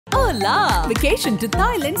Hola! Vacation to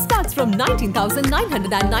Thailand starts from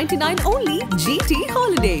 19,999 only. GT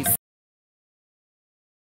Holidays.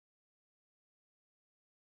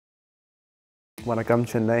 Vanakkam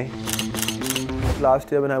Chennai.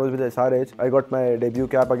 Last year when I was with SRH, I got my debut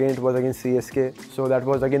cap again. It was against CSK. So that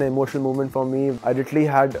was again an emotional moment for me. I literally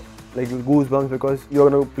had like goosebumps because you're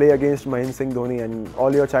going to play against Shashank Singh and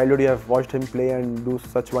all your childhood you have watched him play and do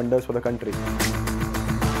such wonders for the country.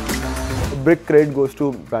 A big credit goes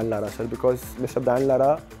to Brian Lara sir because Mr. Brian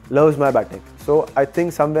Lara loves my batting. So I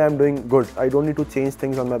think somewhere I'm doing good. I don't need to change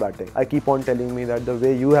things on my batting. I keep on telling me that the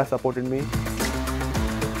way you have supported me.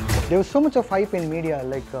 There was so much of hype in media,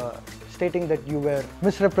 like stating that you were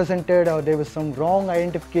misrepresented or there was some wrong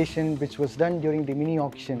identification which was done during the mini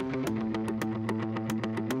auction.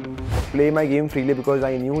 Play my game freely because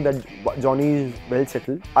I knew that Johnny is well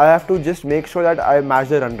settled. I have to just make sure that I match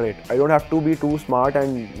the run rate. I don't have to be too smart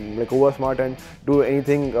and like over smart and do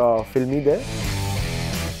anything filmy there.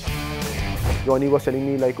 Johnny was telling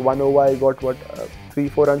me like 1 over I got what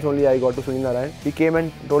 3-4 runs only I got to Sunil Narayan. He came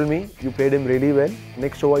and told me you played him really well.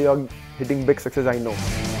 Next over you're hitting big sixes, I know.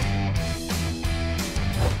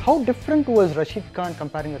 How different was Rashid Khan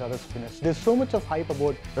comparing with other spinners? There's so much of hype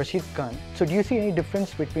about Rashid Khan. So do you see any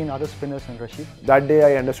difference between other spinners and Rashid? That day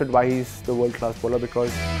I understood why he's the world-class bowler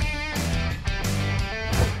because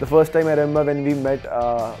the first time I remember when we met,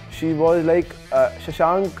 she was like,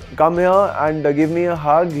 Shashank, come here and give me a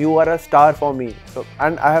hug. You are a star for me. So,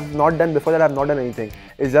 and I have not done before that. I have not done anything.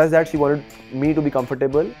 It's just that she wanted me to be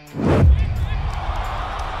comfortable.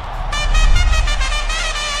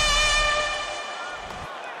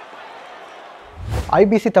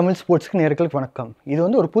 IBC Tamil Sports நேயர்களுக்கு வணக்கம். இது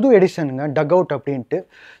வந்து ஒரு புது எடிஷனுங்க duck out அப்படின்ட்டு.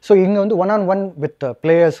 So இங்கே வந்து 1-on-1 with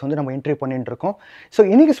players வந்து நம்ம என்ட்ரி பண்ணிட்டு இருக்கோம். ஸோ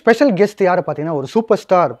இன்னைக்கு ஸ்பெஷல் கெஸ்ட் யாரை பார்த்தீங்கன்னா ஒரு super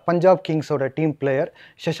star Punjab கிங்ஸோட team player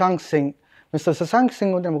Shashank Singh. Mister Shashank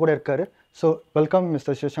Singh வந்து நம்ம கூட இருக்காரு. So welcome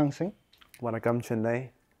mister Shashank Singh. Vanakkam Chennai.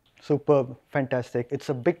 Superb, fantastic. It's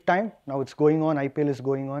a big time. Now it's going on. IPL is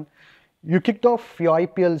going on. You kicked off your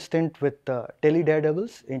IPL stint with Delhi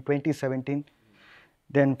Daredevils in 2017.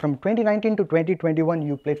 Then from 2019 to 2021,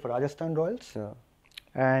 you played for Rajasthan Royals. Yeah.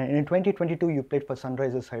 And in 2022, you played for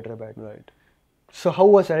Sunrisers Hyderabad. Right. So how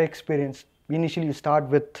was that experience? Initially, you start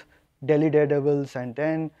with Delhi Daredevils and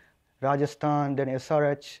then Rajasthan, then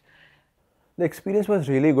SRH. The experience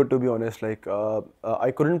was really good, to be honest. Like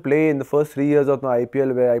I couldn't play in the first 3 years of my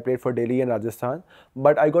IPL where I played for Delhi and Rajasthan,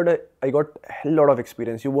 but I got a hell lot of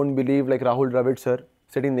experience. You won't believe, like Rahul Dravid sir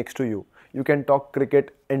sitting next to you. You can talk cricket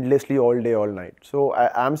endlessly all day, all night. So I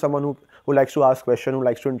am someone who likes to ask questions, who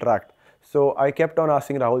likes to interact. So I kept on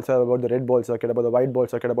asking Rahul sir about the red ball circuit, about the white ball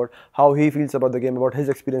circuit, about how he feels about the game, about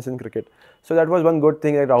his experience in cricket. So that was one good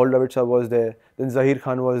thing, like Rahul Dravid sir was there, then Zahir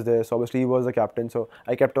Khan was there, so obviously he was the captain. So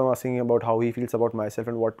I kept on asking him about how he feels about myself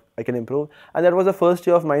and what I can improve. And that was the first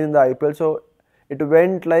year of mine in the IPL, so it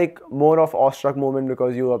went like more of awestruck moment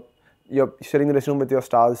because you're sharing the dressing room with your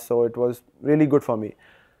stars, so it was really good for me.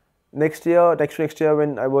 Next year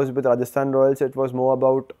when I was with Rajasthan Royals, it was more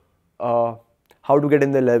about how to get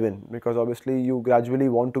in the 11 because obviously you gradually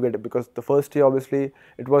want to get it because the first year obviously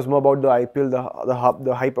it was more about the IPL,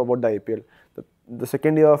 the hype about the IPL. The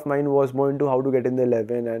second year of mine was more into how to get in the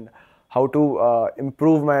 11 and how to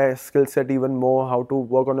improve my skill set even more, how to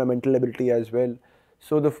work on my mental ability as well.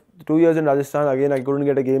 So the 2 years in Rajasthan, again I couldn't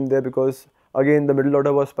get a game there because again the middle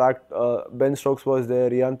order was packed. Ben Stokes was there,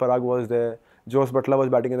 Riyan Parag was there, Jos Butler was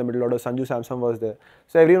batting in the middle order, Sanju Samson was there.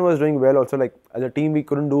 So everyone was doing well also, like as a team we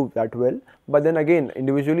couldn't do that well. But then again,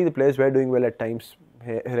 individually the players were doing well at times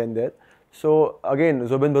here and there. So again,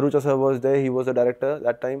 Zubin Bharucha sir was there, he was the director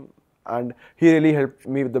that time and he really helped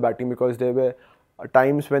me with the batting because there were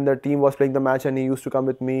times when the team was playing the match and he used to come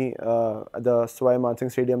with me at the Swai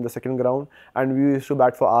Mansingh Stadium, the second ground, and we used to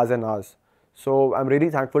bat for hours and hours. So I'm really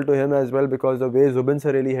thankful to him as well because the way Zubin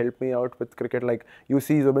sir really helped me out with cricket, like you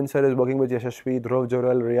see Zubin sir is working with Yashashvi, Dhruv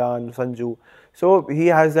Jural, Riyan, Sanju, so he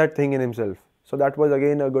has that thing in himself. So that was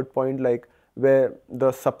again a good point, like where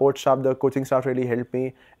the support staff, the coaching staff really helped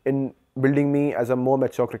me in building me as a more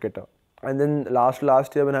mature cricketer. And then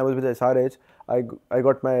last year when I was with SRH, I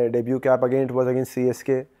got my debut cap again. It was against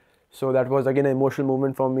CSK, so that was again an emotional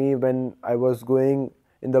moment for me when I was going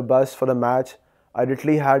in the bus for the match. I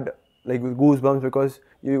literally had like goosebumps because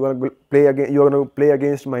you're going to play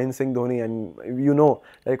against Mahendra Singh Dhoni and you know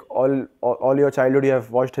like all your childhood you have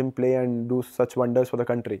watched him play and do such wonders for the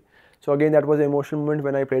country. So again that was an emotional moment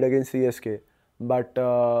when I played against CSK. But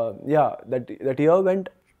yeah, that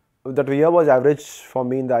year was average for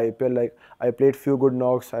me in the IPL. Like I played few good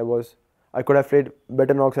knocks, I could have played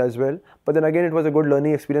better knocks as well. But then again it was a good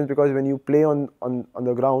learning experience because when you play on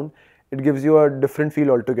the ground, it gives you a different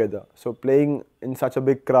feel altogether. So playing in such a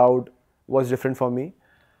big crowd was different for me.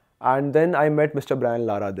 And then I met Mr. Brian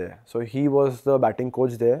Lara there. So he was the batting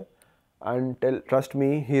coach there, and trust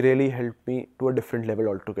me, he really helped me to a different level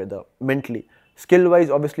altogether mentally. Skill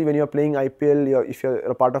wise, obviously, when you're playing IPL, if you're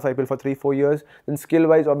a part of IPL for 3-4 years, then skill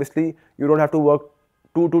wise, obviously, you don't have to work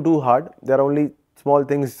too hard. There are only small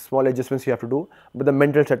things, small adjustments you have to do. But the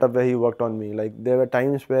mental setup where he worked on me, like there were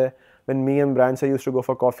times where when me and Brian sir used to go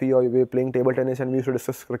for coffee, or we were playing table tennis and we used to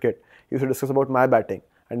discuss cricket. He used to discuss about my batting,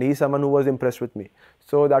 and he's someone who was impressed with me.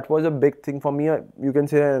 So that was a big thing for me. You can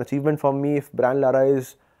say an achievement for me if Brian Lara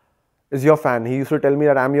is your fan. He used to tell me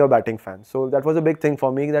that I'm your batting fan. So that was a big thing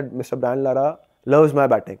for me, that Mr. Brian Lara loves my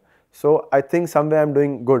batting. So I think somewhere I'm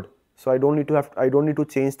doing good. So I don't need to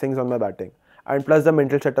change things on my batting. And plus the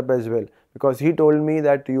mental setup as well, because he told me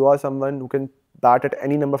that you are someone who can bat at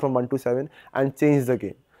any number from 1 to 7 and change the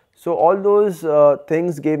game. So all those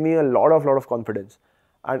things gave me a lot of confidence.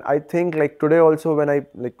 And I think like today also, when I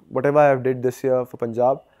like whatever I have did this year for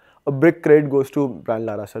Punjab, a big credit goes to Brian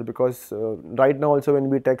Lara sir, because right now also when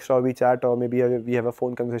we text or we chat or maybe we have a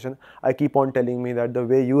phone conversation, I keep on telling me that the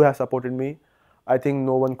way you have supported me, I think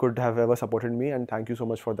no one could have ever supported me, and thank you so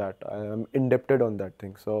much for that. I am indebted on that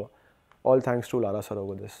thing. So all thanks to Lara sir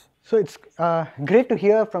over this. So it's great to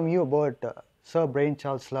hear from you about Sir Brian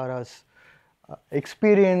Charles Lara's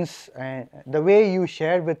experience and the way you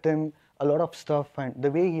shared with him a lot of stuff and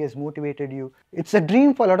the way he has motivated you. It's a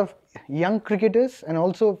dream for a lot of young cricketers and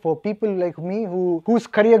also for people like me whose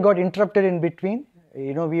career got interrupted in between.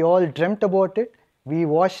 You know, we all dreamt about it. We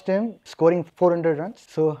watched him scoring 400 runs.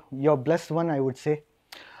 So you're blessed one, I would say.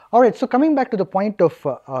 All right, so coming back to the point of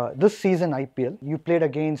this season IPL, you played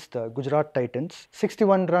against Gujarat Titans,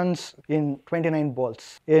 61 runs in 29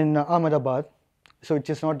 balls in Ahmedabad. So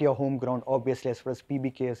which is not your home ground, obviously, as far as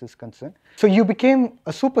pbks is concerned. So you became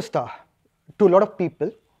a superstar to a lot of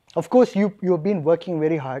people. Of course, you have been working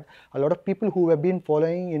very hard. A lot of people who have been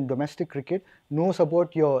following in domestic cricket knows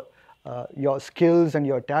about your skills and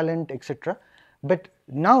your talent, etc. But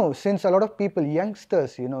now, since a lot of people,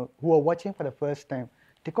 youngsters, you know, who are watching for the first time,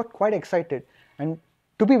 they got quite excited. And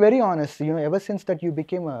to be very honest, you know, ever since that you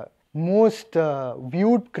became a most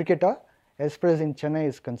viewed cricketer as far as in Chennai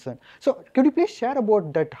is concerned. So could you please share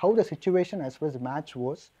about that, how the situation as far as the match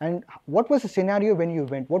was, and what was the scenario when you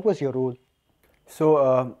went? What was your role?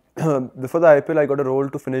 So before the IPL, I got a role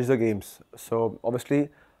to finish the games. So obviously,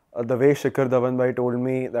 the way Shikhar Dhawan bhai told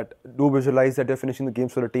me that do visualize that you're finishing the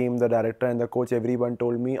games for the team, the director and the coach, everyone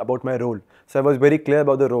told me about my role. So I was very clear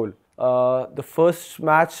about the role. The first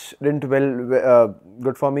match didn't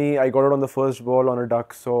good for me. I got out on the first ball on a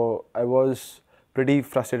duck, so I was pretty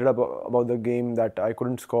frustrated about the game that I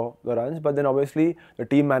couldn't score the runs. But then obviously the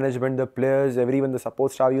team management, the players, everyone, the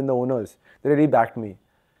support staff, even the owners, they really backed me.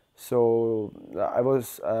 So I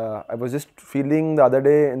was just feeling the other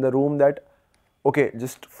day in the room that okay,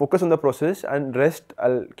 just focus on the process and rest.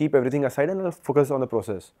 I'll keep everything aside and I'll focus on the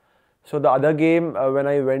process. So the other game, when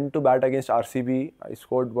I went to bat against RCB, I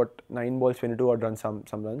scored 9 balls, 22 odd runs, some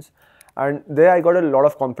runs. And there I got a lot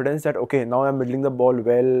of confidence that okay, now I'm middling the ball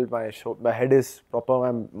well, my head is proper,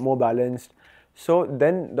 I'm more balanced. So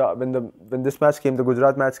then when this match came, the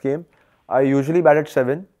Gujarat match came, I usually bat at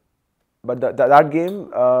 7, but that game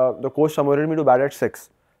the coach summoned me to bat at 6.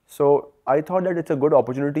 So I thought that it's a good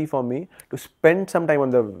opportunity for me to spend some time on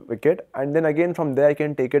the wicket, and then again from there I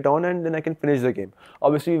can take it on and then I can finish the game.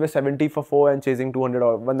 Obviously we were 70 for 4 and chasing 200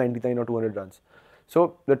 or 199 or 200 runs.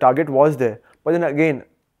 So the target was there, but then again,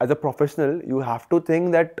 as a professional, you have to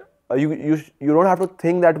think that you don't have to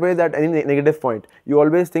think that way, that any negative point. You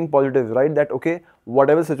always think positive, right? That okay,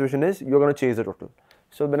 whatever the situation is, you're going to chase the total.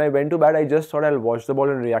 So when I went to bat, I just thought I'll watch the ball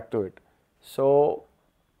and react to it. So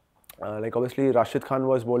like obviously Rashid Khan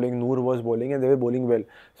was bowling, Noor was bowling, and they were bowling well.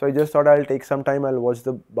 So I just thought I'll take some time, I'll watch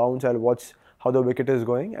the bounce, I'll watch how the wicket is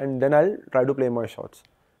going, and then I'll try to play my shots.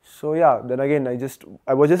 So yeah, then again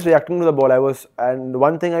I was just reacting to the ball. And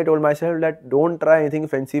one thing I told myself, that don't try anything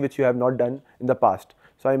fancy which you have not done in the past.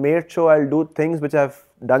 So I made sure I'll do things which I've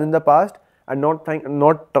done in the past and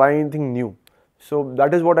not try anything new. So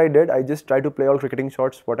that is what I did. I just tried to play all cricketing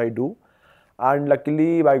shots what I do. And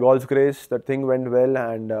luckily, by God's grace, the thing went well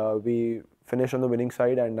and we finished on the winning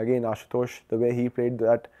side. And again, Ashutosh, the way he played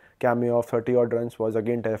that cameo of 30 odd runs was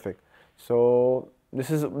again terrific. So this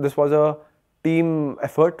was a team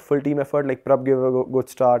effort, full team effort. Like Prab gave a good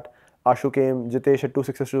start, Ashu came, Jitesh had 2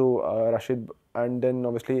 sixes to Rashid, and then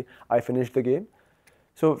obviously I finished the game.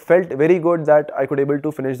 So felt very good that I could able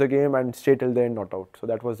to finish the game and stay till the end, not out. So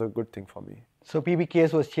that was a good thing for me. So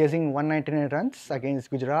pbks was chasing 199 runs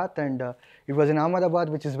against Gujarat, and it was in Ahmedabad,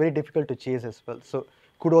 which is very difficult to chase as well. So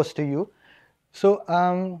kudos to you. So,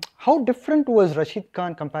 how different was Rashid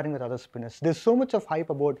Khan comparing with other spinners? There's so much of hype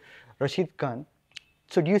about Rashid Khan.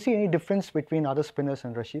 So, do you see any difference between other spinners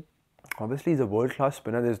and Rashid? Obviously, he's a world-class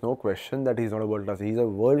spinner. There's no question that he's not a world-class. He's a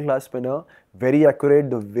world-class spinner, very accurate.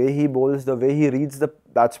 The way he bowls, the way he reads the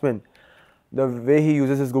batsman, the way he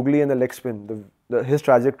uses his googly and the leg spin, his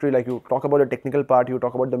trajectory. Like you talk about the technical part, you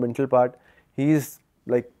talk about the mental part. He's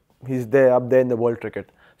there up there in the world cricket.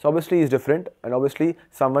 So obviously he's different, and obviously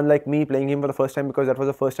someone like me playing him for the first time, because that was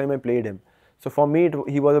the first time I played him. So for me,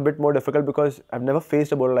 he was a bit more difficult because I've never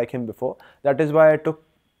faced a bowler like him before. That is why I took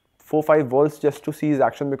 4-5 balls just to see his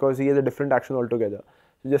action, because he has a different action altogether.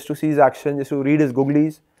 So just to see his action, just to read his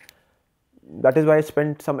googlies. That is why I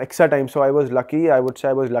spent some extra time. So I was lucky. I would say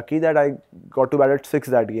I was lucky that I got to bat at 6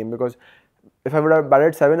 that game, because if I would have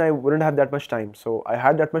batted 7, I wouldn't have that much time. So I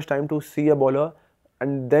had that much time to see a bowler,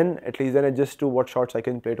 and then at least then adjust to what shots I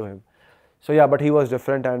can play to him. So yeah, but he was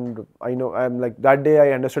different, and I know that day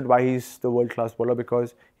I understood why he's the world-class bowler,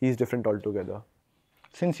 because he's different altogether.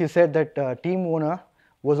 Since you said that team owner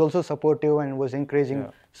was also supportive and was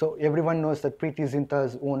encouraging, so everyone knows that Preeti Zinta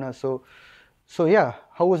is owner. So yeah,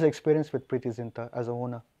 how was the experience with Preeti Zinta as a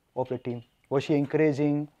owner of the team? Was she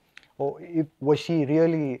encouraging, or was she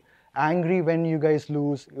really angry when you guys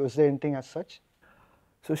lose? Was there anything as such?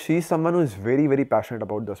 So she's someone who is very, very passionate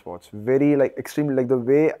about the sports. Very extremely, like the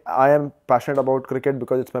way I am passionate about cricket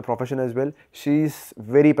because it's my profession as well. She's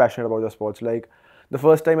very passionate about the sports. Like the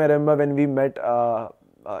first time I remember when we met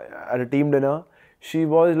at a team dinner, she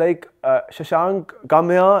was like, Shashank,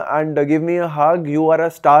 come here and give me a hug. You are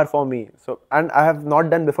a star for me. So, and I have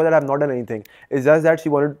not done, before that I have not done anything. It's just that she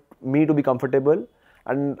wanted me to be comfortable,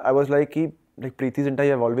 and I was like, Preeti Zinta,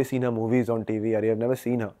 I've always seen her movies on TV, I've never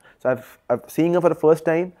seen her. So I've seen her for the first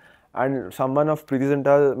time, and someone of Preeti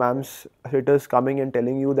Zinta ma'am's hitters coming and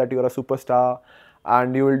telling you that you're a superstar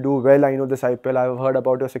and you will do well. I know this IPL, I've heard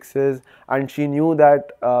about your sixes, and she knew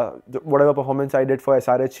that whatever performance I did for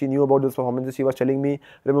SRH, she knew about those performances. She was telling me,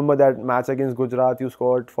 remember that match against Gujarat you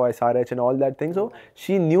scored for SRH and all that thing. So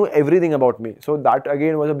she knew everything about me. So that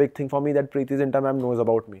again was a big thing for me, that Preeti Zinta ma'am knows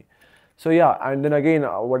about me. So yeah, and then again,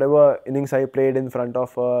 whatever innings I played in front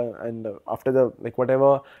of her, and after the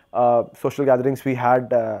whatever social gatherings we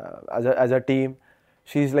had as a team,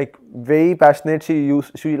 she's very passionate.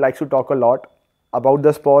 She likes to talk a lot about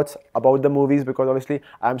the sports, about the movies, because obviously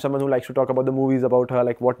I'm someone who likes to talk about the movies, about her,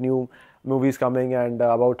 what new movies coming, and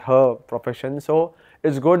about her profession. So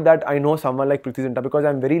it's good that I know someone like Preeti Zinta, because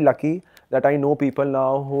I'm very lucky that I know people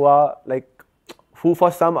now who are who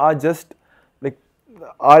for some are just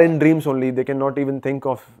are in dreams only. They cannot even think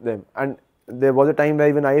of them. And there was a time where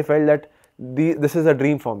even I felt that this is a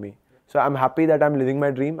dream for me. So I'm happy that I'm living my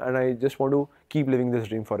dream, and I just want to keep living this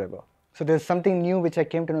dream forever. So there's something new which I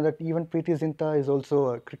came to know, that even Preeti Zinta is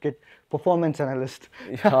also a cricket performance analyst.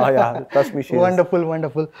 Yeah, trust me, she is. Wonderful,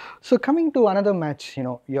 wonderful. So coming to another match,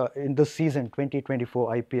 in this season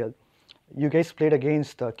 2024 IPL, you guys played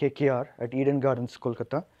against KKR at Eden Gardens,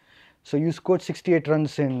 Kolkata. So you scored 68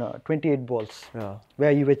 runs in 28 balls,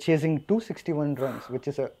 where you were chasing 261 runs, which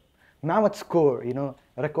is a mammoth score, a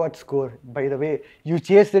record score. By the way, you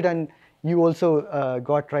chased it, and you also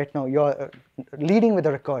got right now, you're leading with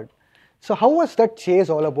the record. So how was that chase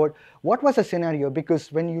all about? What was the scenario?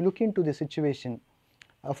 Because when you look into the situation,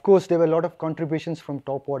 of course, there were a lot of contributions from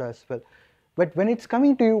top order as well. But when it's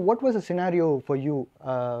coming to you, what was the scenario for you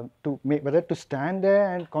whether to stand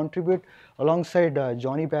there and contribute alongside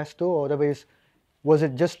Johnny Bairstow, or otherwise was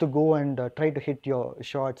it just to go and try to hit your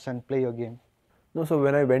shots and play your game? No, so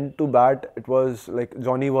when I went to bat, it was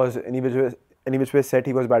Johnny was any which way set,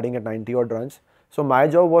 he was batting at 90 odd runs. So my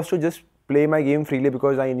job was to just play my game freely,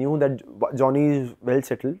 because I knew that Johnny is well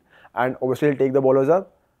settled and obviously he'll take the bowlers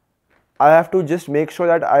up. I have to just make sure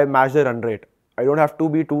that I match the run rate. I don't have to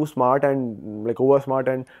be too smart and over smart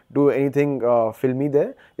and do anything filmy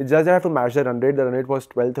there. It's just that I have to match the run rate. The run rate was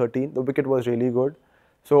 12-13. The wicket was really good.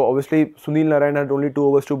 So obviously Sunil Narine had only 2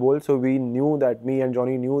 overs to bowl. So we knew that, me and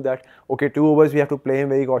Johnny knew that, okay, 2 overs we have to play him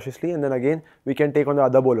very cautiously, and then again we can take on the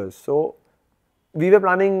other bowlers. So we were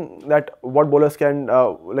planning that what bowlers can,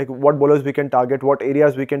 what bowlers we can target, what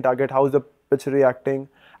areas we can target, how is the pitch reacting,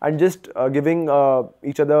 and just giving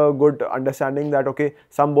each other good understanding that, okay,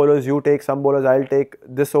 some bowlers you take, some bowlers I'll take,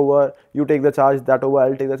 this over, you take the charge, that over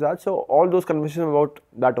I'll take the charge. So all those conversations about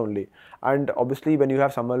that only. And obviously when you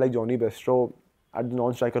have someone like Johnny Bairstow at the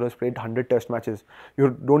non-striker who has played 100 test matches, you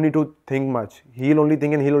don't need to think much. He'll only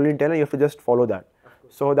think and he'll only tell, and you have to just follow that.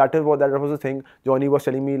 So that was the thing. Johnny was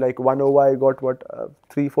telling me 1 over I got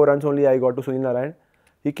 3-4 runs only I got to Sunil Narine.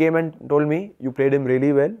 He came and told me, you played him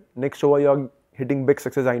really well. Next over you're hitting big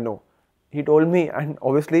sixes, I know. he told me, and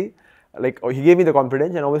obviously, like he gave me the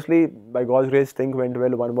confidence, and obviously by God's grace, things went well.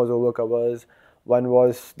 One was over covers, one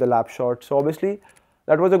was the lap shot. So obviously,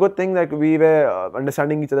 that was a good thing. Like we were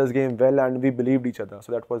understanding each other's game well, and we believed each other.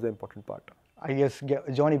 So that was the important part. I guess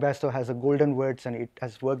Johnny Basto has a golden words and it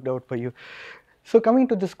has worked out for you. So coming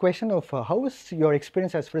to this question of how was your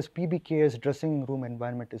experience as far as PBK's dressing room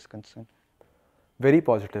environment is concerned? Very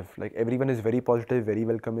positive. Like everyone is very positive, very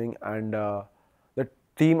welcoming, and the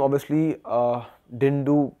team obviously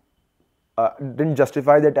didn't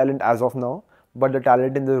justify their talent as of now, but the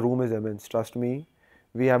talent in the room is immense. Trust me,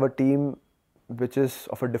 we have a team which is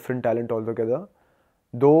of a different talent altogether.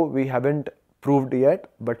 Though we haven't proved yet,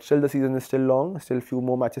 but still the season is still long, still few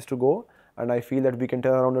more matches to go, and I feel that we can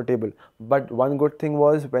turn around the table. But one good thing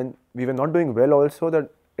was when we were not doing well also, the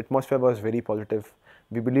atmosphere was very positive.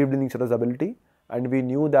 We believed in each other's ability, and we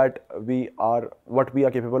knew that we are what we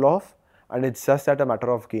are capable of, and it's just at a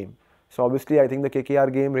matter of game. So obviously I think the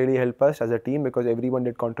KKR game really helped us as a team because everyone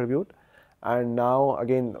did contribute, and now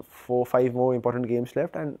again 4-5 more important games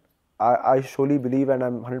left, and I surely believe and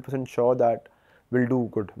I'm 100% sure that we'll do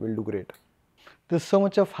good, we'll do great. There's so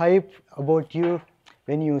much of hype about you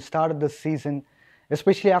when you started the season,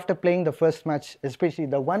 especially after playing the first match, especially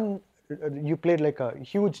the one you played like a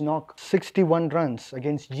huge knock, 61 runs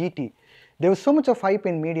against GT. There was so much of hype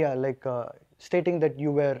in media, like stating that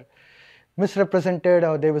you were misrepresented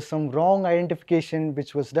or there was some wrong identification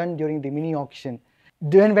which was done during the mini auction.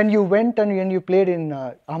 Then when you went and when you played in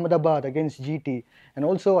Ahmedabad against GT and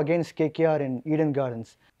also against KKR in Eden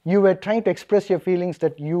Gardens, you were trying to express your feelings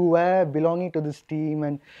that you were belonging to this team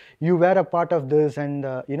and you were a part of this, and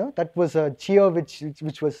you know, that was a cheer which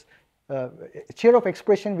was a cheer of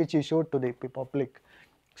expression which you showed to the public.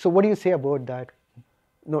 So what do you say about that?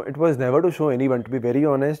 No, it was never to show anyone. To be very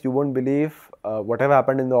honest, you won't believe whatever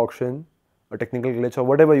happened in the auction, a technical glitch or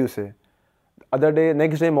whatever you say. Other day,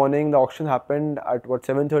 next day morning, the auction happened at what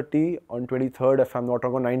 7:30 on 23rd, if I'm not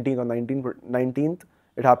wrong, on 19th or 19th.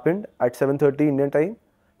 It happened at 7:30 Indian time.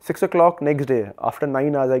 6 o'clock next day, after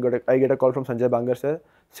 9 hours, I get a call from Sanjay Bangar sir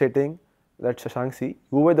stating that Shashank Singh,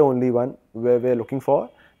 you were the only one we're looking for.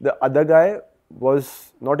 The other guy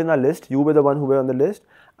was not in our list. You were the one who were on the list,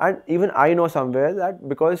 and even I know somewhere that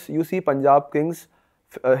because you see Punjab Kings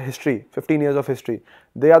history, 15 years of history.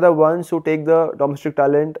 They are the ones who take the domestic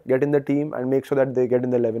talent, get in the team and make sure that they get in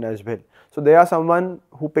the 11 as well. So they are someone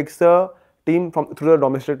who picks the team through the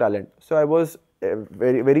domestic talent. So I was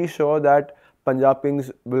very sure that Punjab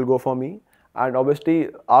Kings will go for me. And obviously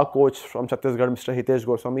our coach from Chhattisgarh, Mr. Hitesh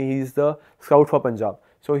Goswami, he is the scout for Punjab.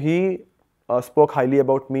 So he spoke highly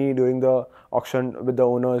about me during the auction with the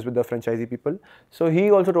owners, with the franchisee people. So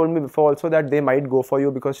he also told me before also that they might go for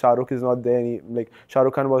you because Shah Rukh is not there, like Shah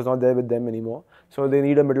Rukh Khan was not there with them anymore. So they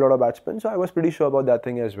need a middle order batsman. So I was pretty sure about that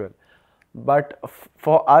thing as well. But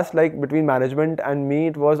for us, like between management and me,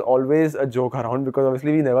 it was always a joke around because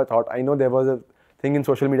obviously we never thought. I know there was a thing in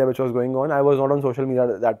social media which was going on. I was not on social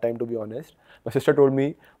media at that time, to be honest. My sister told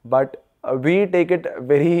me, but we take it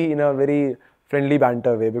in a very friendly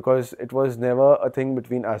banter way because it was never a thing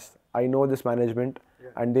between us. I know this management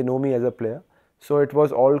and they know me as a player. So it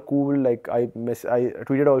was all cool. Like I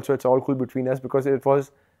tweeted also, it's all cool between us because it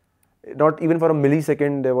was not even for a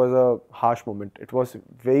millisecond there was a harsh moment. It was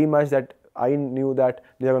very much that I knew that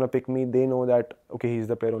they are going to pick me. They know that, okay, he's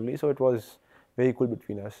the player only. So it was very cool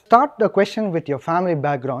between us. Start the question with your family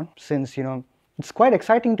background, since you know it's quite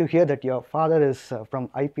exciting to hear that your father is from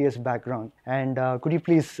IPS background. And could you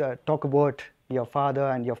please talk about your father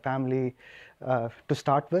and your family to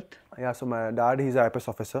start with? Yeah, so my dad, he's an IPS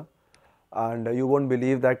officer, and you won't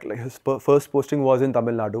believe that like, his first posting was in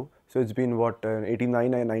Tamil Nadu. So it's been what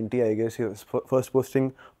 89 and 90, I guess. His first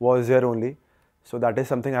posting was there only. So that is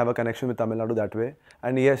something I have a connection with Tamil Nadu that way.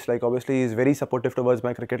 And yes, like obviously he's very supportive towards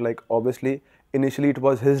my cricket. Like obviously initially it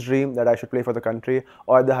was his dream that I should play for the country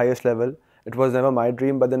or at the highest level. It was never my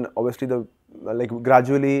dream, but then obviously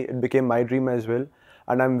gradually it became my dream as well.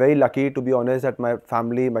 And I'm very lucky, to be honest, that my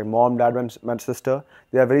family, my mom, dad, and my sister,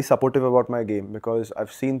 they are very supportive about my game because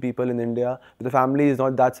I've seen people in India, the family is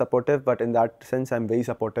not that supportive, but in that sense, I'm very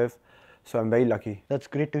supportive. So I'm very lucky. That's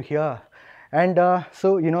great to hear. And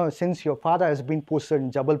so, you know, since your father has been posted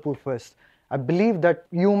in Jabalpur first, I believe that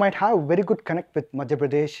you might have very good connect with Madhya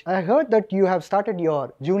Pradesh. I heard that you have started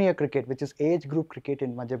your junior cricket, which is age group cricket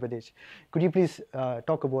in Madhya Pradesh. Could you please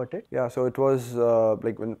talk about it? Yeah, so it was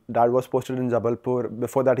like when dad was posted in Jabalpur,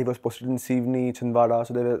 before that he was posted in Sivni, Chhindwara,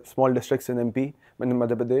 so there were small districts in MP, in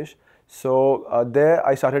Madhya Pradesh. So there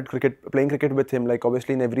I started playing cricket with him, like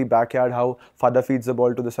obviously in every backyard how father feeds the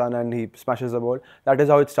ball to the son and he smashes the ball. That is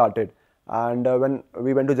how it started. And when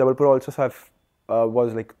we went to Jabalpur also, so I've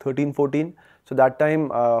was like 13, 14. So that time,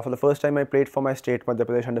 for the first time, I played for my state, Madhya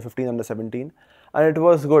Pradesh, under 15, under 17, and it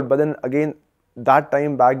was good. But then again, that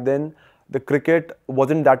time back then, the cricket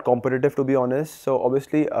wasn't that competitive, to be honest. So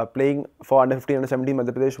obviously, playing for under 15, under 17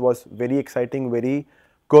 Madhya Pradesh was very exciting, very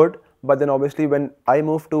good. But then obviously, when I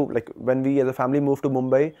moved to, like, when we as a family moved to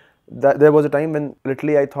Mumbai, there was a time when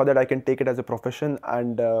literally I thought that I can take it as a profession,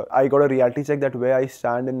 and I got a reality check that where I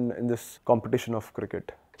stand in this competition of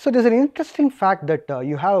cricket. So there's an interesting fact that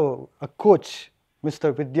you have a coach,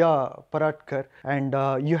 Mr. Vidya Paratkar, and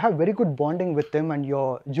you have very good bonding with him, and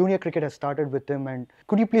your junior cricket has started with him. And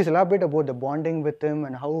could you please elaborate about the bonding with him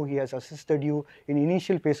and how he has assisted you in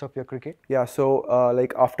initial phase of your cricket? Yeah, so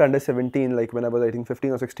like after under 17, like when I was I think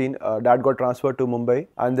 15 or 16, dad got transferred to Mumbai,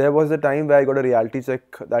 and there was a time where I got a reality check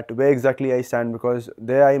that where exactly I stand, because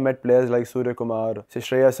there I met players like Surya Kumar,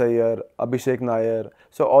 Shreyas Iyer, Abhishek Nair,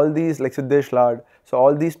 so all these, like Siddesh Lad, so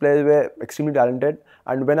all these players were extremely talented.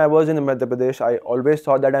 And when I was in Madhya Pradesh, I always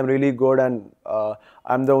thought that I'm really good and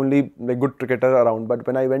I'm the only like good cricketer around. But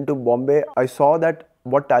when I went to Bombay, I saw that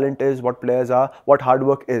what talent is, what players are, what hard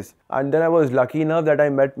work is. And then I was lucky enough that I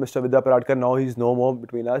met Mr. Vidya Paratkar. Now he's no more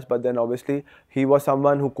between us. But then obviously he was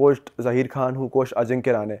someone who coached Zahir Khan, who coached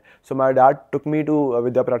Ajinkya Rane. So my dad took me to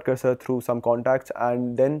Vidya Paratkar sir through some contacts,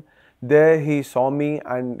 and then there he saw me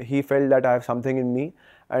and he felt that I have something in me,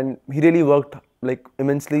 and he really worked like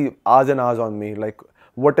immensely hours and hours on me. Like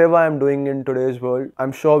whatever I'm doing in today's world,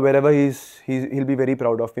 I'm sure wherever he'll be very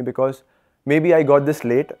proud of me, because maybe I got this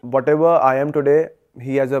late. Whatever I am today,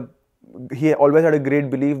 he always had a great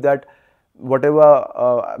belief that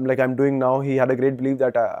whatever like I'm doing now, he had a great belief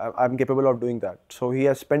that I'm capable of doing that. So he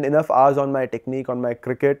has spent enough hours on my technique, on my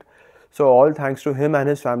cricket. So all thanks to him and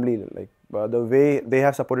his family, like the way they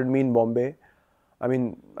have supported me in Bombay. I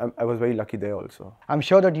mean, I was very lucky there also. I'm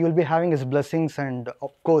sure that you will be having his blessings, and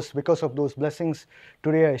of course, because of those blessings,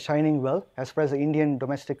 today are shining well as far as the Indian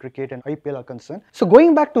domestic cricket and IPL are concerned. So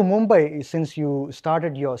going back to Mumbai, since you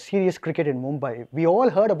started your serious cricket in Mumbai, we all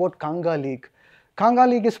heard about Kanga League. Kanga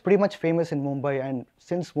League is pretty much famous in Mumbai, and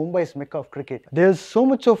since Mumbai is Mecca of cricket, there's so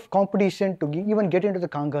much of competition to even get into the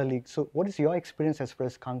Kanga League. So what is your experience as far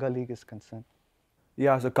as Kanga League is concerned?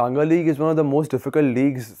 Yeah, so Kanga League is one of the most difficult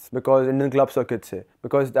leagues, because Indian club circuit say,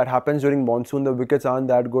 because that happens during monsoon. The wickets aren't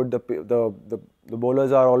that good. The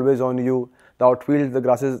bowlers are always on you. The outfield, the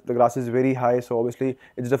grass is very high, so obviously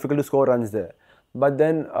it's difficult to score runs there. But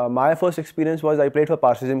then my first experience was I played for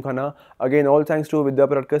Parsi Gymkhana. Again, all thanks to Vidya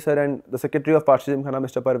Paratkar sir and the secretary of Parsi Gymkhana,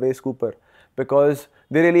 Mr. Parvez Cooper, because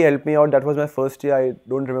they really helped me out. That was my first year. I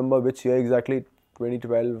don't remember which year exactly.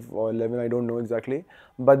 2012 or 11, I don't know exactly.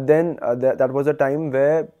 But then that was a time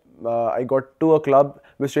where I got to a club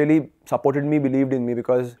which really supported me, believed in me,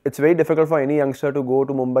 because it's very difficult for any youngster to go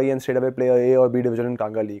to Mumbai and straight away play a or B division in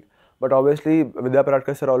Kanga League. But obviously, Vidya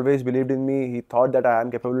Paratkar sir always believed in me. He thought that I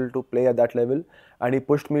am capable to play at that level, and he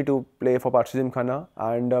pushed me to play for Parsi Gymkhana.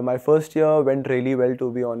 And my first year went really well,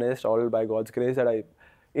 to be honest, all by God's grace. That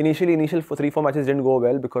initial 3-4 matches didn't go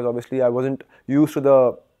well, because obviously I wasn't used to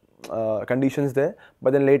the conditions there.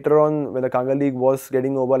 But then later on, when the Kanga League was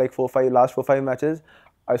getting over, like last 4-5 matches,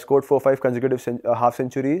 I scored 4-5 consecutive half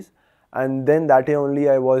centuries, and then that year only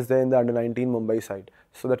I was there in the under-19 Mumbai side.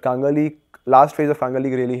 So that Kanga League, last phase of Kanga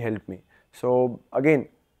League really helped me. So again,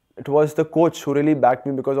 it was the coach who really backed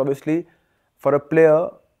me, because obviously for a player,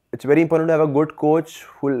 it's very important to have a good coach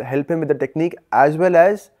who will help him with the technique as well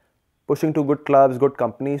as pushing to good clubs, good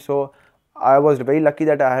companies. So I was very lucky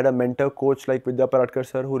that I had a mentor coach like Vidya Paratkar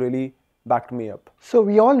sir, who really backed me up. So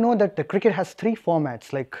we all know that the cricket has 3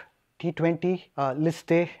 formats, like T20,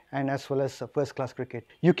 List A, and as well as first class cricket.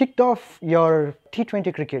 You kicked off your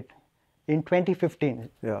T20 cricket in 2015.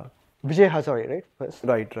 Yeah. Vijay Hazare, right? First.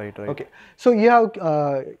 Right. Okay. So you have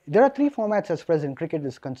there are 3 formats as far as in cricket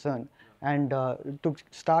is concerned, and to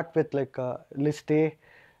start with, like List A,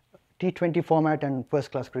 T20 format, and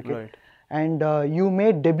first class cricket. Right. And you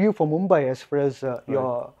made debut for Mumbai as far as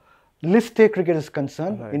your List A cricket is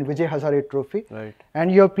concerned in Vijay Hazare Trophy. Right.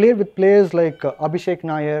 And you have played with players like Abhishek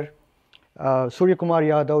Nair, Surya Kumar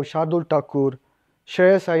Yadav, Shardul Thakur,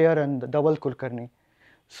 Shreyas Iyer, and Dhaval Kulkarni.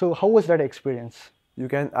 So how was that experience? You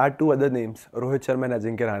can add 2 other names, Rohit Sharma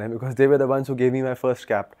and Ajinkya Rane, because they were the ones who gave me my first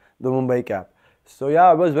cap, the Mumbai cap. So yeah,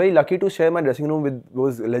 I was very lucky to share my dressing room with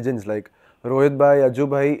those legends like Rohit bhai, Ajju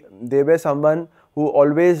bhai. They were someone who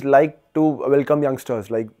always liked to welcome youngsters.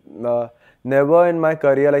 Like never in my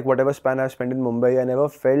career, like whatever span I've spent in Mumbai, I never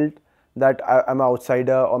felt that I'm an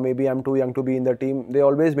outsider or maybe I'm too young to be in the team. They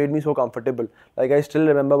always made me so comfortable. Like I still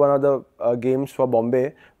remember one of the games for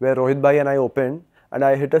Bombay where Rohit bhai and I opened, and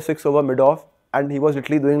I hit a 6 over mid-off, and he was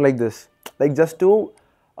literally doing like this, like just to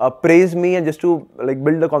praise me and just to like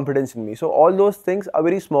build the confidence in me. So all those things are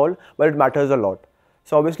very small, but it matters a lot.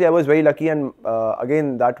 So obviously I was very lucky, and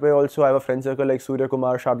again that way also I have a friend circle like Surya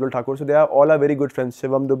Kumar, Shardul Thakur. So they are all very good friends.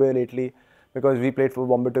 Shivam Dubey lately, because we played for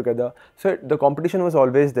Bombay together. So the competition was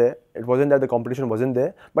always there. It wasn't that the competition wasn't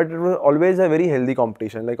there, but it was always a very healthy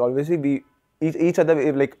competition. Like obviously we each other,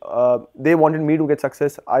 if like they wanted me to get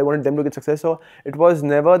success, I wanted them to get success. So it was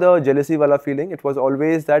never the jealousy wala feeling. It was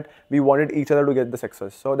always that we wanted each other to get the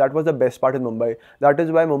success. So that was the best part in Mumbai. That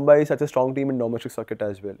is why Mumbai is such a strong team in domestic circuit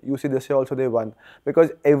as well. You see this year also they won,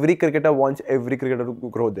 because every cricketer wants every cricketer to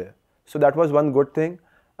grow there. So that was one good thing.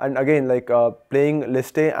 And again, like playing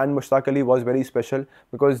Liste and Mushtaq Ali was very special,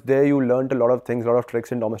 because there you learnt a lot of things, a lot of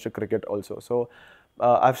tricks in domestic cricket also. So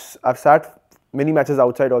I've sat many matches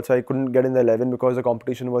outside also. I couldn't get in the 11 because the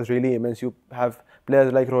competition was really immense. You have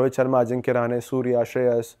players like Rohit Sharma, Ajinkya Rahane, Surya,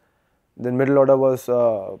 Shreyas. Then middle order was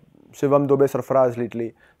Shivam Dubey, Sarfaraz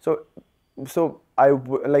lately. So I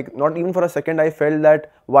like, not even for a second I felt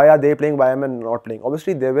that why are they playing, why am I not playing.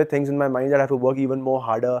 Obviously there were things in my mind that I have to work even more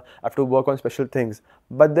harder, I have to work on special things.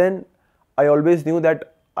 But then I always knew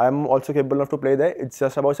that I'm also capable enough to play there. It's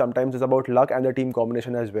just about, sometimes it's about luck and the team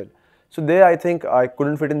combination as well. So there I think I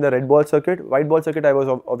couldn't fit in the red ball circuit. White ball circuit I was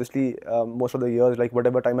obviously most of the years, like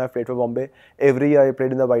whatever time I played for Bombay, every year I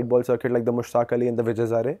played in the white ball circuit, like the Mushtaq Ali and the Vijay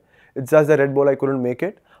Zare. It's just the red ball I couldn't make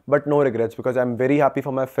it, but no regrets, because I'm very happy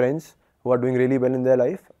for my friends who are doing really well in their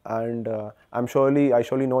life, and I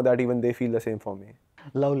surely know that even they feel the same for me.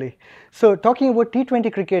 Lovely. So talking about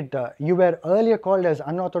T20 cricket, you were earlier called as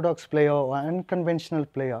unorthodox player or unconventional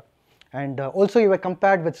player, and also you were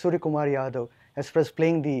compared with Surya Kumar Yadav as far as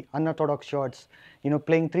playing the unorthodox shots,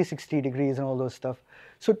 playing 360 degrees and all those stuff.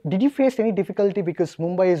 So did you face any difficulty, because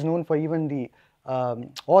Mumbai is known for even the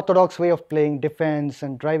orthodox way of playing defense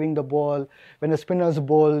and driving the ball? When the spinners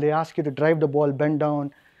bowl, they ask you to drive the ball, bend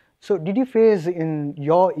down. So did you face in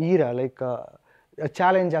your era like a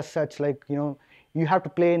challenge as such, like you have to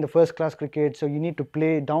play in the first class cricket, so you need to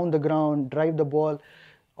play down the ground, drive the ball?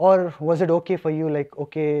 Or was it okay for you, like,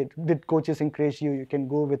 okay, did coaches encourage you, you can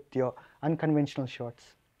go with your unconventional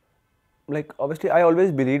shots? Like obviously I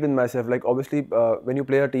always believed in myself. Like obviously when you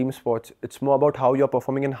play a team sports, it's more about how you're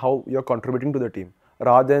performing and how you're contributing to the team,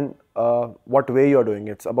 rather than what way you're doing.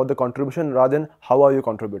 It's about the contribution rather than how are you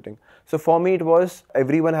contributing. So for me it was,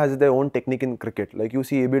 everyone has their own technique in cricket. Like you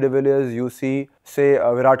see AB de Villiers, you see say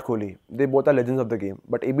Virat Kohli, they both are legends of the game.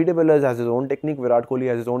 But AB de Villiers has his own technique, Virat Kohli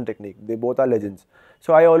has his own technique. They both are legends.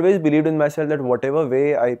 So I always believed in myself that whatever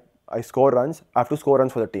way I score runs, I have to score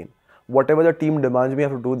runs for the team. Whatever the team demands me, I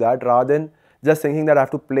have to do that, rather than just thinking that I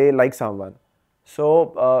have to play like someone.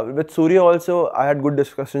 So with Surya also, I had good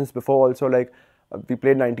discussions before also, like we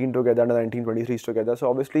played 19 together, under 19, 23s together. So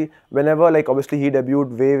obviously, whenever, like obviously he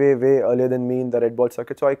debuted way earlier than me in the red ball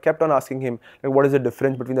circuit. So I kept on asking him, like, what is the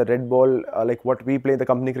difference between the red ball, like what we play in the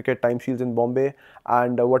company cricket time shields in Bombay,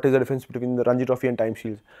 and what is the difference between the Ranji Trophy and time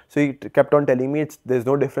shields. So he kept on telling me, there's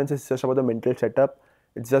no difference, it's just about the mental setup.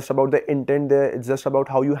 It's just about the intent there. It's just about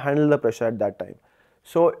how you handle the pressure at that time.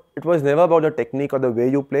 So it was never about the technique or the way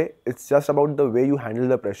you play. It's just about the way you handle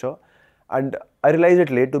the pressure. And I realized it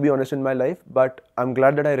late, to be honest, in my life. But I'm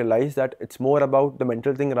glad that I realized that it's more about the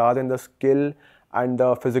mental thing rather than the skill and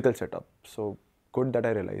the physical setup. So good that I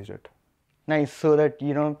realized it. Nice. So that,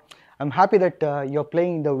 I'm happy that you're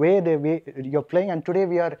playing the way you're playing. And today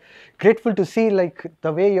we are grateful to see like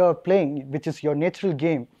the way you're playing, which is your natural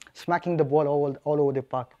game, smacking the ball all over the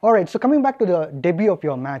park. All right, so coming back to the debut of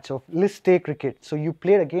your match of List A cricket. So you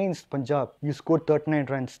played against Punjab. You scored 39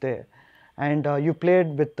 runs there. And you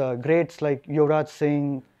played with greats like Yuvraj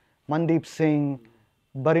Singh, Mandeep Singh,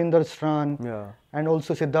 Barinder Stran, and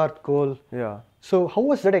also Siddharth Kaul. Yeah. So how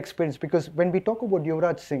was that experience? Because when we talk about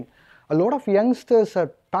Yuvraj Singh, a lot of youngsters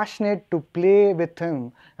are passionate to play with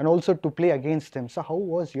him and also to play against him. So how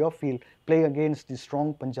was your feel playing against the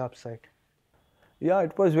strong Punjab side? Yeah,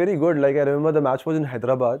 it was very good. Like I remember the match was in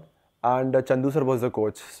Hyderabad, and Chandu sir was the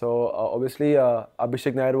coach. So obviously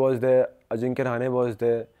Abhishek Nair was there, Ajinkya Rahane was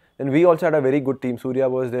there, and we also had a very good team. Surya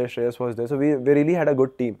was there, Shreyas was there. So we really had a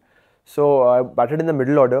good team. So I batted in the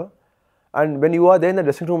middle order, and when you are there in the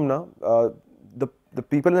dressing room now, the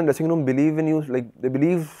people in the dressing room believe in you. Like they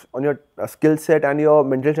believe on your skill set and your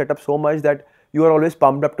mental setup so much that you are always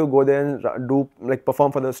pumped up to go there and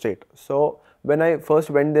perform for the state. So when I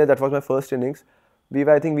first went there, that was my first innings.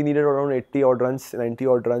 I think we needed around 80 odd runs, 90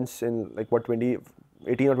 odd runs in 18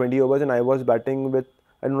 or 20 overs, and I was batting with,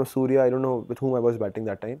 I don't know, Surya, I don't know with whom I was batting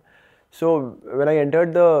that time. So when I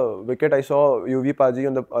entered the wicket, I saw UV Paji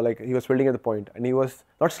on the, he was fielding at the point, and he was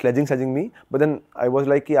not sledging me, but then I was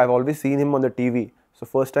like, I've always seen him on the TV. So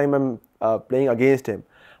first time I'm playing against him.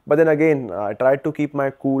 But then again, I tried to keep my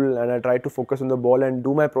cool and I tried to focus on the ball and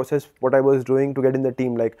do my process, what I was doing to get in the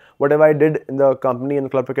team. Like whatever I did in the company and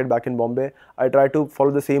club cricket back in Bombay, I tried to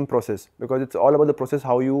follow the same process, because it's all about the process,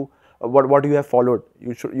 how you what you have followed.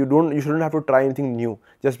 You shouldn't have to try anything new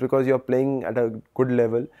just because you're playing at a good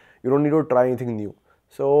level. You don't need to try anything new.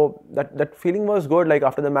 So that feeling was good. Like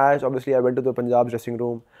after the match, obviously I went to the Punjab's dressing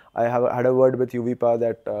room. I had a word with UVPA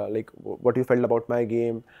that like what you felt about my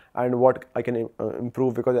game and what I can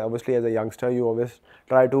improve, because obviously as a youngster you always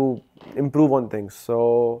try to improve on things.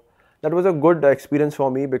 So that was a good experience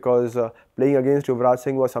for me, because playing against Yuvraj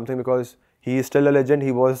Singh was something, because he is still a legend.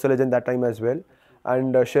 He was a legend that time as well,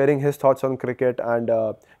 and sharing his thoughts on cricket and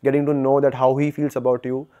getting to know that how he feels about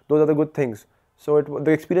you. Those are the good things. So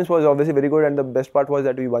the experience was obviously very good, and the best part was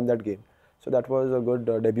that we won that game. So that was a good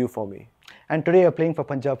debut for me. And today you're playing for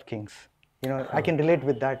Punjab Kings. You know, I can relate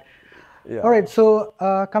with that. Yeah. All right, so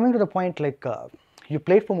coming to the point, like you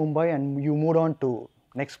played for Mumbai and you moved on to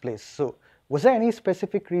next place. So was there any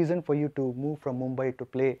specific reason for you to move from Mumbai to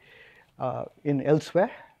play in elsewhere?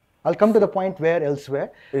 I'll come to the point where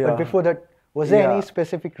elsewhere. Yeah. But before that, was there Yeah. any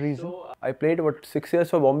specific reason? So I played 6 years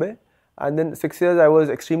for Bombay, and then 6 years I was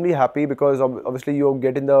extremely happy, because obviously you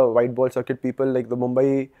get in the white ball circuit, people like the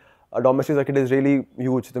Mumbai domestic circuit is really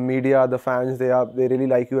huge. The media, the fans, they really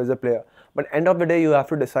like you as a player. But end of the day, you have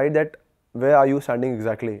to decide that where are you standing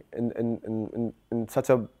exactly in such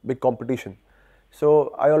a big competition.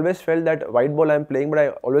 So I always felt that white ball I'm playing, but I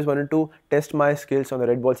always wanted to test my skills on the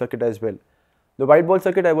red ball circuit as well. The white ball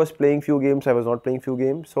circuit, I was playing few games, I was not playing few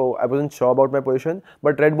games, so I wasn't sure about my position.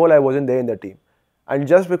 But red ball, I wasn't there in the team. And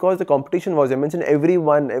just because the competition was immense and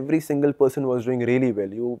every single person was doing really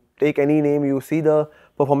well. You take any name, you see the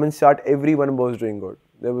performance chart, everyone was doing good.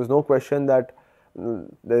 There was no question that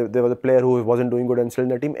there was a player who wasn't doing good and still in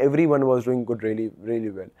the team. Everyone was doing good really, really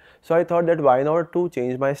well. So I thought that why not to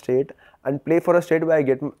change my state and play for a state where I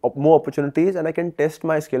get more opportunities and I can test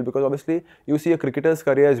my skill, because obviously you see a cricketer's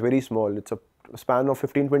career is very small. It's a span of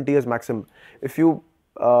 15-20 years maximum. If you're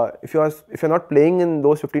not playing in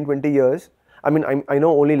those 15-20 years, I mean, I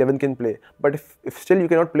know only 11 can play, but if still you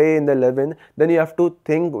cannot play in the 11, then you have to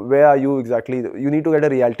think where are you exactly. You need to get a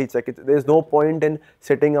reality check. There's no point in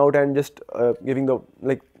sitting out and just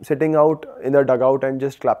sitting out in the dugout and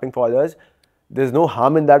just clapping for others. There's no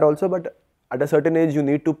harm in that also, but at a certain age you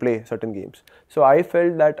need to play certain games. So I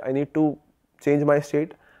felt that I need to change my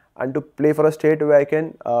state and to play for a state where I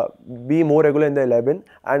can be more regular in the 11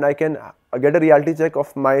 and I can get a reality check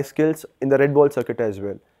of my skills in the red ball circuit as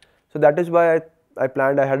well. So that is why I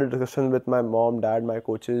planned. I had a discussion with my mom, dad, my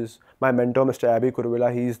coaches, my mentor, Mr. Abhi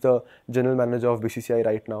Kurvila. He is the general manager of BCCI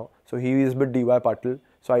right now. So he is with DY Patil.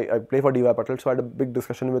 So I play for DY Patil. So I had a big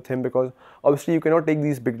discussion with him, because obviously you cannot take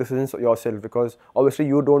these big decisions yourself, because obviously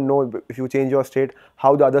you don't know if you change your state,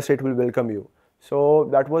 how the other state will welcome you. So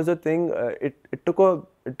that was the thing. It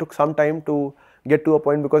took some time to get to a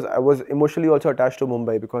point, because I was emotionally also attached to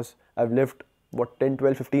Mumbai, because I've lived 10,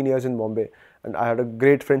 12, 15 years in Bombay and I had a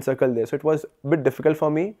great friend circle there. So it was a bit difficult for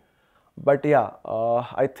me. But yeah,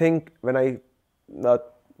 I think when I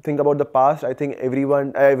think about the past, I think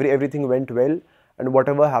everything went well, and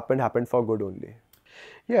whatever happened for good only.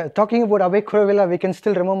 Yeah, talking about Abhay Kurvila, we can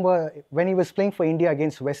still remember when he was playing for India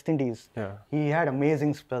against West Indies. Yeah. He had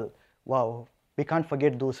amazing spell. Wow. We can't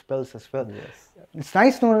forget those spells as well. Yes. It's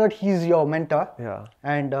nice to know that he's your mentor. Yeah.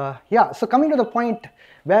 And so coming to the point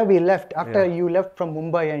where we left, after Yeah. you left from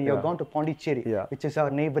Mumbai and you've Yeah. gone to Pondicherry, Yeah. which is our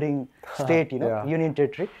neighboring state, Yeah. union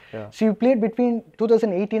territory. Yeah. So you played between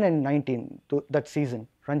 2018 and 19, that season,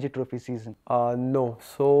 Ranji Trophy season. No.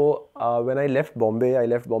 So when I left Bombay in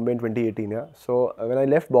 2018. Yeah. So when I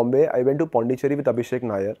left Bombay, I went to Pondicherry with Abhishek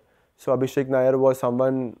Nair. So Abhishek Nair was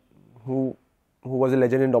someone who was a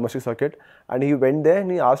legend in domestic circuit, and he went there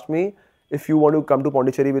and he asked me if you want to come to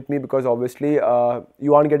Pondicherry with me, because obviously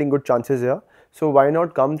you aren't getting good chances here. So why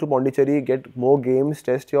not come to Pondicherry, get more games,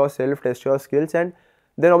 test yourself, test your skills, and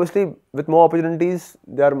then obviously with more opportunities,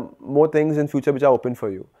 there are more things in future which are open for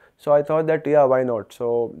you. So I thought that yeah, why not?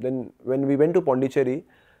 So then when we went to Pondicherry,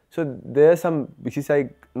 so there's some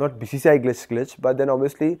not BCCI glitch, but then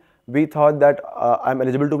obviously we thought that I'm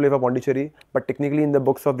eligible to play for Pondicherry, but technically in the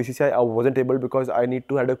books of BCCI I wasn't able, because I need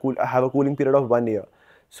to have a cooling period of 1 year.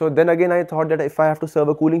 So then again I thought that if I have to serve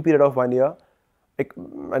a cooling period of 1 year,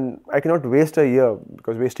 and I cannot waste a year,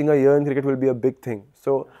 because wasting a year in cricket will be a big thing.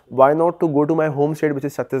 So why not to go to my home state, which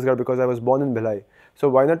is Chhattisgarh, because I was born in Bhilai. So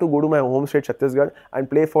why not to go to my home state Chhattisgarh and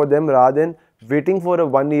play for them, rather than waiting for a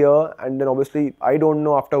 1 year, and then obviously I don't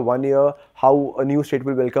know after 1 year how a new state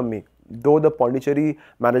will welcome me. Though the Pondicherry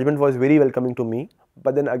management was very welcoming to me,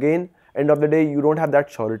 but then again, end of the day, you don't have that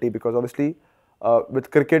surety, because obviously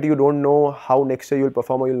with cricket, you don't know how next year you'll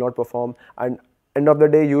perform or you'll not perform, and end of the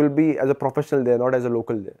day, you will be as a professional there, not as a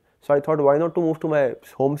local there. So I thought, why not to move to my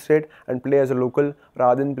home state and play as a local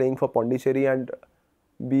rather than playing for Pondicherry and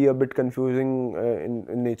be a bit confusing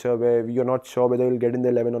in nature, where you're not sure whether you'll get in the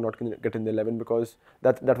 11 or not get in the 11, because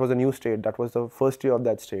that was a new state. That was the first year of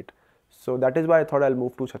that state. So that is why I thought I'll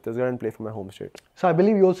move to Chhattisgarh and play for my home state. So I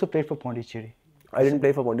believe you also played for Pondicherry. I didn't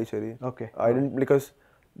play for Pondicherry. Okay. I didn't, because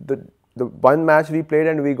the one match we played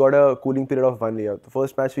and we got a cooling period of 1 year. The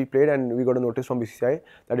first match we played and we got a notice from BCCI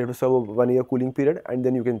that you have to serve a 1 year cooling period and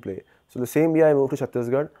then you can play. So the same year I moved to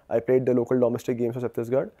Chhattisgarh. I played the local domestic games for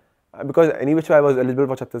Chhattisgarh. Because any which way I was eligible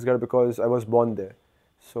for Chhattisgarh because I was born there.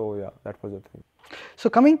 So yeah, that was the thing. So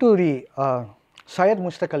coming to the Syed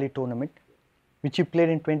Mushtaq Ali tournament, which you played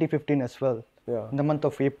in 2015 as well, in the month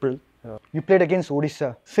of April. You played against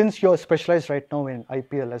Odisha. Since you're specialized right now in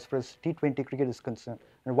IPL as far as T20 cricket is concerned,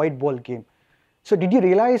 and white ball game. So did you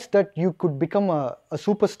realize that you could become a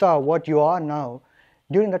superstar, what you are now,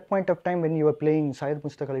 during that point of time when you were playing Syed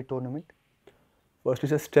Mushtaq Ali tournament? Firstly,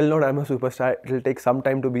 just still not I'm a superstar. It will take some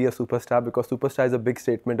time to be a superstar because superstar is a big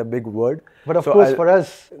statement, a big word. But of course, for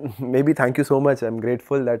us, maybe thank you so much. I'm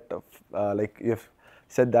grateful that like you've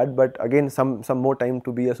said that. But again, some more time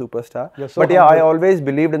to be a superstar. So but yeah, I always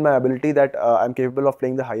believed in my ability that I'm capable of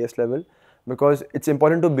playing the highest level, because it's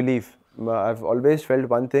important to believe. I've always felt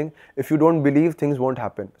one thing: if you don't believe, things won't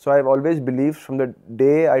happen. So I've always believed from the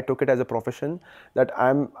day I took it as a profession that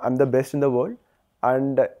I'm the best in the world,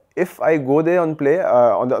 and if I go there on play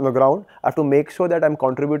on the ground, I have to make sure that I'm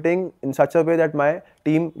contributing in such a way that my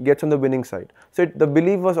team gets on the winning side. So the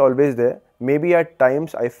belief was always there. Maybe at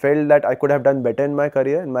times I felt that I could have done better in my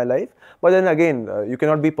career, in my life. But then again, you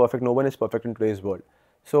cannot be perfect. No one is perfect in today's world.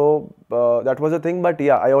 So that was the thing. But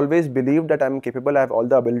yeah, I always believed that I'm capable. I have all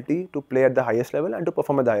the ability to play at the highest level and to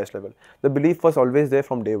perform at the highest level. The belief was always there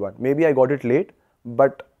from day one. Maybe I got it late,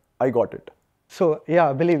 but I got it. So yeah,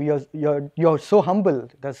 I believe you're so humble.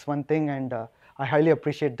 That's one thing, and I highly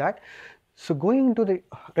appreciate that. So going into the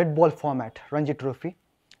red ball format, Ranji Trophy.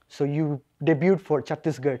 So you debuted for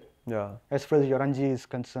Chhattisgarh. Yeah. As far as your Ranji is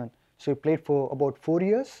concerned. So you played for about 4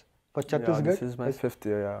 years for Chhattisgarh. Yeah, this is my 5th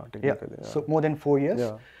year. Yeah, technically. Yeah. So more than 4 years.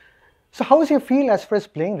 Yeah. So how is your feel as far as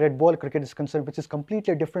playing red ball cricket is concerned, which is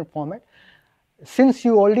completely a different format? Since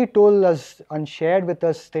you already told us and shared with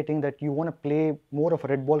us stating that you want to play more of a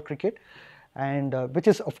red ball cricket, and which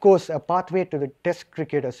is of course a pathway to the test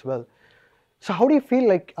cricket as well. So how do you feel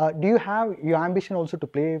like, do you have your ambition also to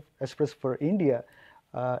play as far as for India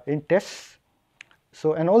in tests?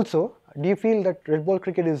 So, and also, do you feel that red ball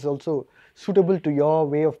cricket is also suitable to your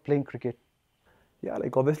way of playing cricket? Yeah,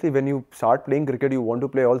 like obviously when you start playing cricket, you want to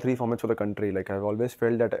play all three formats for the country. Like I've always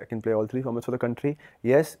felt that I can play all three formats for the country.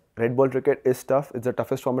 Yes, red ball cricket is tough. It's the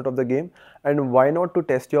toughest format of the game. And why not to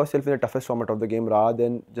test yourself in the toughest format of the game rather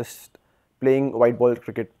than just playing white ball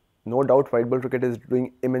cricket? No doubt white ball cricket is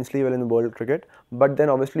doing immensely well in world cricket. But then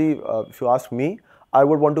obviously, if you ask me, I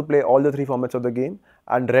would want to play all the three formats of the game.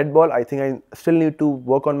 And red ball, I think I still need to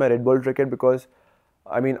work on my red ball cricket, because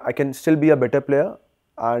I mean, I can still be a better player,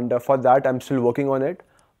 and for that I'm still working on it.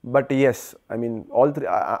 But yes, I mean, all three,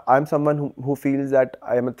 I'm someone who feels that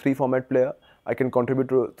I am a three format player. I can contribute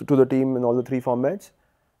to the team in all the three formats,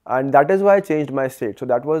 and that is why I changed my state. So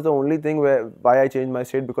that was the only thing why I changed my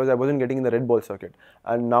state, because I wasn't getting in the red ball circuit.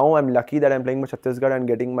 And now I'm lucky that I'm playing with Chhattisgarh and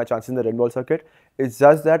getting my chances in the red ball circuit. It's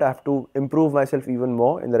just that I have to improve myself even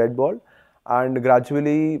more in the red ball, and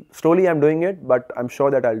gradually, slowly I'm doing it, but I'm sure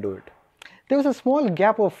that I'll do it. There was a small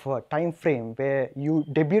gap of time frame where you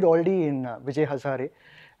debuted already in Vijay Hazare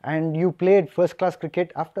and you played first class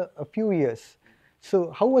cricket after a few years.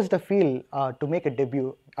 So how was the feel to make a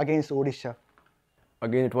debut against Odisha?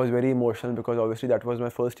 Again, it was very emotional, because obviously that was my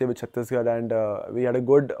first year with Chhattisgarh, and we had a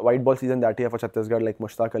good white ball season that year for Chhattisgarh, like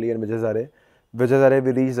Mushtaq Ali and Vijay Hazare. Vijay Hazare,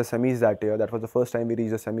 we reached the semis that year. That was the first time we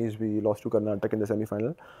reached the semis. We lost to Karnataka in the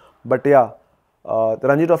semi-final. But yeah, the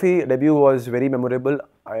Ranji Trophy debut was very memorable.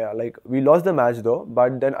 Like we lost the match though,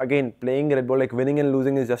 but then again, playing red ball, like winning and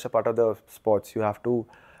losing is just a part of the sports. You have to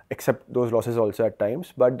accept those losses also at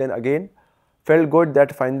times. But then again, felt good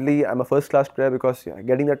that finally I'm a first class player, because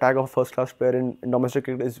getting the tag of first class player in domestic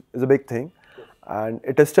cricket is a big thing, and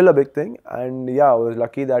it is still a big thing. And yeah, I was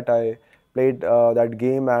lucky that I played that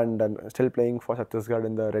game, and I'm still playing for Chhattisgarh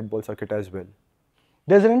in the red ball circuit as well.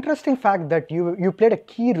 There's an interesting fact that you played a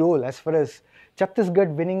key role as far as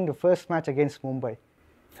Chhattisgarh winning the first match against Mumbai.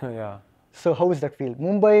 Yeah. So how is that feel?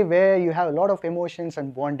 Mumbai, where you have a lot of emotions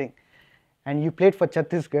and bonding, and you played for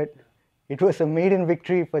Chhattisgarh. It was a maiden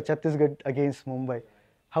victory for Chhattisgarh against Mumbai.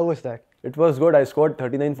 How was that? It was good. I scored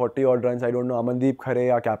 39, 40 odd runs. I don't know. Amandeep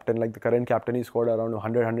Khare, our captain, like the current captain, he scored around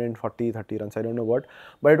 100, 140, 30 runs. I don't know what.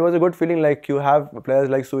 But it was a good feeling. Like you have players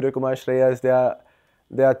like Surya Kumar, Shreyas,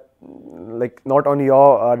 they are like not on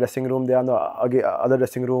your dressing room. They are in the other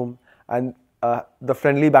dressing room. And the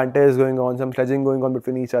friendly banter is going on, some sledging going on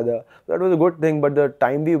between each other. So that was a good thing. But the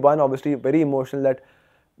time we won, obviously very emotional. That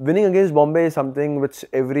winning against Bombay is something which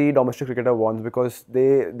every domestic cricketer wants, because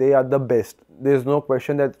they are the best. There is no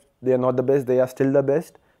question that they are not the best. They are still the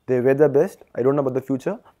best. They were the best. I don't know about the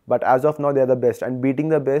future, but as of now they are the best. And beating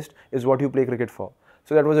the best is what you play cricket for.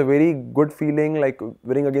 So that was a very good feeling, like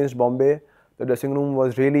winning against Bombay. The dressing room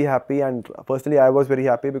was really happy, and personally I was very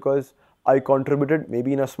happy because I contributed,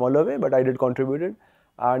 maybe in a smaller way, but I did contributed,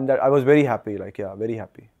 and that I was very happy. Like, yeah, very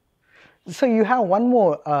happy. So you have one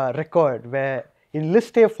more record where in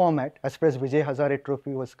list A format, as far as Vijay Hazare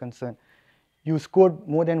Trophy was concerned, you scored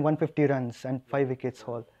more than 150 runs and 5 wickets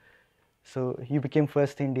haul. So you became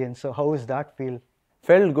first Indian. So how does that feel?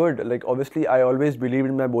 Felt good. Like, obviously I always believed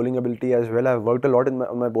in my bowling ability as well. I've worked a lot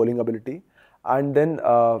on my bowling ability, and then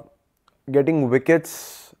getting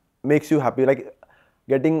wickets makes you happy. Like,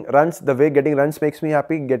 getting runs, the way getting runs makes me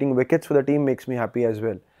happy, getting wickets for the team makes me happy as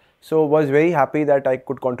well. So was very happy that I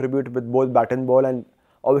could contribute with both bat and ball. And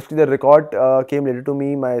obviously the record came later to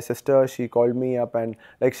me. My sister, she called me up, and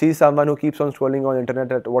like, she's someone who keeps on scrolling on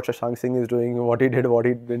internet at what Shashank Singh is doing, what he did, what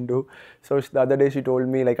he didn't do. So the other day she told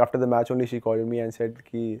me, like after the match only, she called me and said,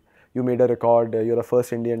 Ki, you made a record, you're the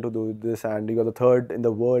first Indian to do this, and you're the third in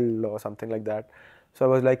the world or something like that. So I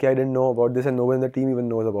was like, yeah, I didn't know about this, and no one in the team even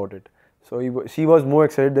knows about it. So she was more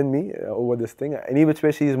excited than me over this thing. Any which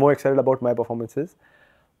way, she is more excited about my performances.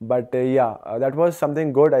 But yeah, that was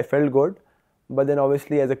something good. I felt good. But then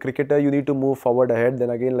obviously as a cricketer, you need to move forward ahead.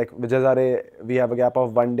 Then again, like Vijay Hazare, we have a gap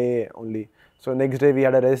of 1 day only. So next day we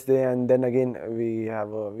had a rest day, and then again we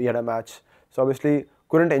had a match. So obviously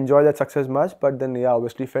couldn't enjoy that success much. But then yeah,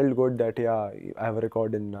 obviously felt good that yeah, I have a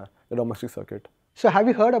record in the domestic circuit. So have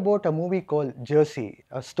you heard about a movie called Jersey,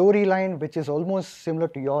 a storyline which is almost similar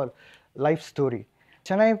to your life story?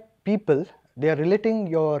 Chennai people, they are relating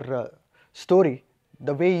your story,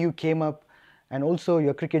 the way you came up, and also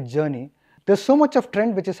your cricket journey. There's so much of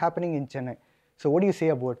trend which is happening in Chennai. So what do you say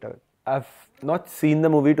about it? I've not seen the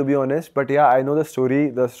movie, to be honest, but yeah, I know the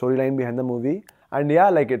storyline behind the movie. And yeah,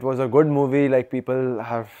 like, it was a good movie. Like, people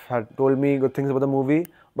had told me good things about the movie,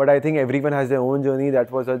 but I think everyone has their own journey.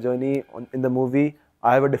 That was a journey in the movie.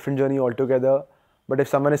 I have a different journey altogether. But if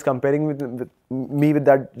someone is comparing with me with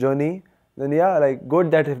that journey, then yeah, like,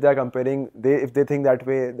 good that if they're comparing, if they think that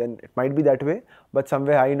way, then it might be that way. But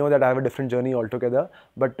somewhere I know that I have a different journey altogether.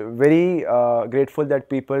 But very grateful that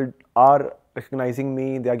people are recognizing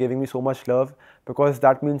me, they are giving me so much love, because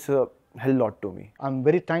that means a hell lot to me. I'm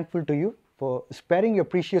very thankful to you for sparing your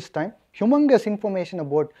precious time. Humongous information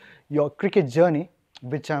about your cricket journey,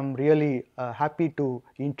 which I'm really happy to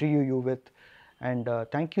interview you with. And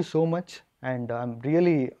thank you so much. And I'm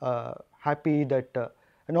really happy that,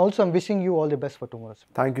 and also I'm wishing you all the best for tomorrow.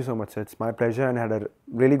 Thank you so much. It's my pleasure, and I had a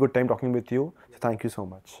really good time talking with you. So thank you so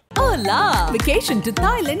much. Hola! Vacation to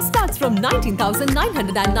Thailand starts from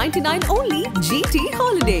 19,999 only. GT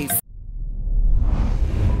Holidays.